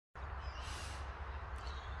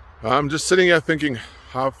I'm just sitting here thinking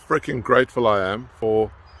how freaking grateful I am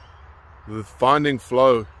for the finding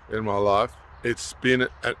flow in my life. It's been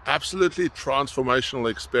an absolutely transformational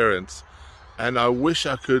experience, and I wish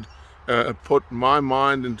I could put my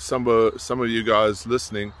mind into some of you guys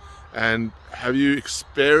listening and have you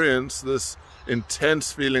experience this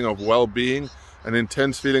intense feeling of well-being, an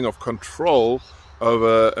intense feeling of control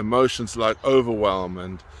over emotions like overwhelm,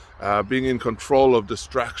 and being in control of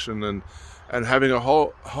distraction, and having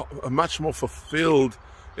a much more fulfilled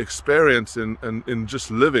experience in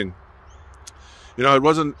just living. You know, it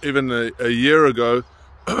wasn't even a year ago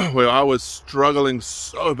where I was struggling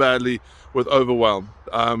so badly with overwhelm.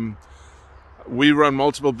 We run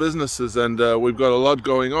multiple businesses, and we've got a lot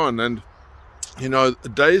going on, and you know,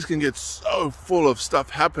 days can get so full of stuff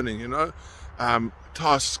happening, you know,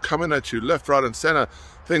 tasks coming at you left, right and center,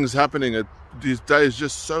 things happening. These days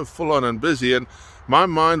just so full on and busy, and my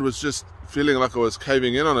mind was just feeling like it was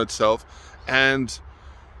caving in on itself. And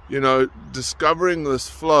you know, discovering this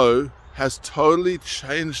flow has totally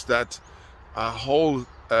changed that whole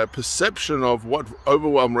perception of what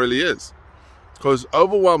overwhelm really is. Because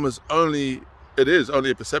overwhelm is only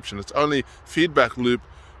a perception. It's only feedback loop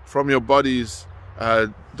from your body's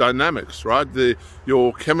dynamics, right?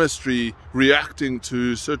 Your chemistry reacting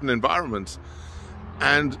to certain environments.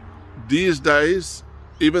 And these days,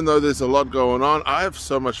 even though there's a lot going on, I have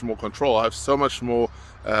so much more control. I have so much more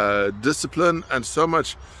discipline and so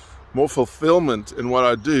much more fulfillment in what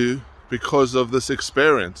I do because of this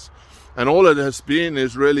experience. And all it has been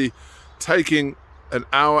is really taking an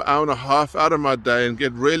hour and a half out of my day and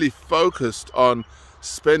get really focused on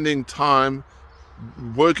spending time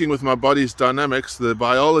working with my body's dynamics, the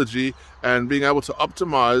biology, and being able to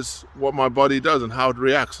optimize what my body does and how it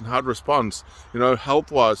reacts and how it responds, you know,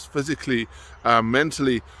 health-wise, physically,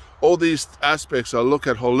 mentally. All these aspects I look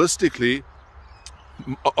at holistically,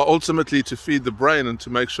 ultimately to feed the brain and to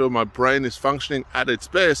make sure my brain is functioning at its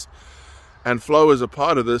best, and flow is a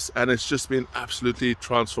part of this, and it's just been absolutely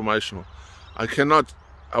transformational.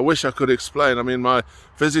 I wish I could explain. I mean, my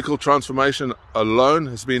physical transformation alone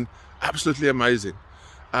has been absolutely amazing,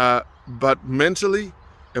 but mentally,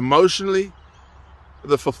 emotionally,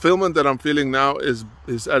 the fulfillment that I'm feeling now is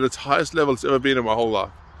at its highest level it's ever been in my whole life.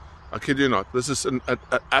 I kid you not. This is an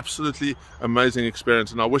absolutely amazing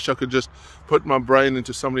experience, and I wish I could just put my brain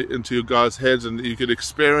into you guys' heads, and you could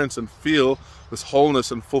experience and feel this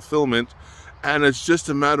wholeness and fulfillment. And it's just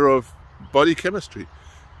a matter of body chemistry.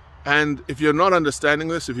 And if you're not understanding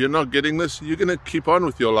this, if you're not getting this, you're going to keep on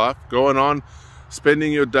with your life, going on,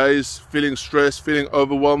 spending your days feeling stressed, feeling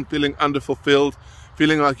overwhelmed, feeling underfulfilled,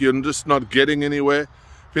 feeling like you're just not getting anywhere,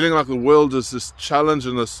 feeling like the world is this challenge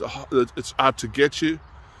and it's out to get you.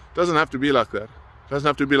 It doesn't have to be like that. It doesn't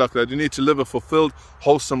have to be like that. You need to live a fulfilled,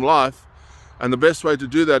 wholesome life. And the best way to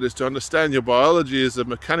do that is to understand your biology is a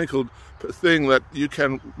mechanical thing that you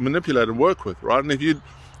can manipulate and work with, right? And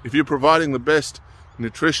if you're providing the best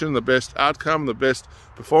nutrition, the best outcome, the best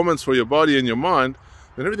performance for your body and your mind,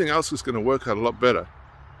 then everything else is going to work out a lot better.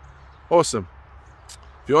 Awesome.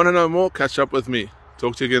 If you want to know more, catch up with me.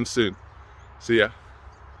 Talk to you again soon. See ya.